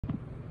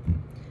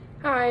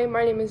Hi,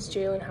 my name is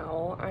Jaelin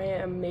Howell. I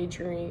am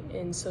majoring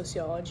in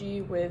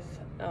sociology with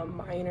a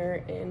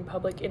minor in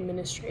public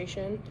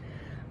administration.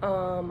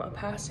 A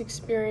past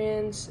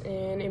experience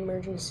in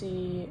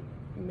emergency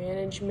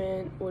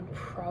management would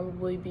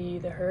probably be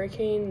the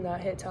hurricane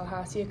that hit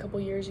Tallahassee a couple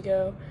years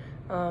ago,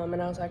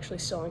 and I was actually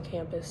still on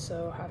campus,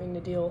 so having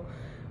to deal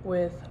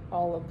with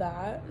all of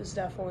that is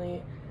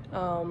definitely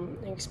an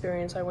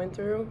experience I went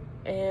through.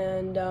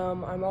 And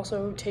I'm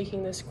also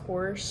taking this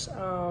course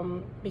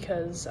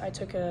because I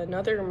took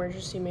another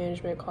emergency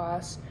management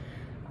class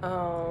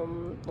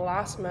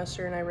last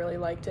semester and I really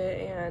liked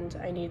it, and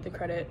I need the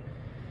credit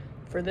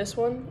for this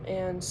one,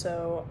 and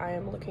so I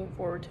am looking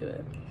forward to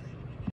it.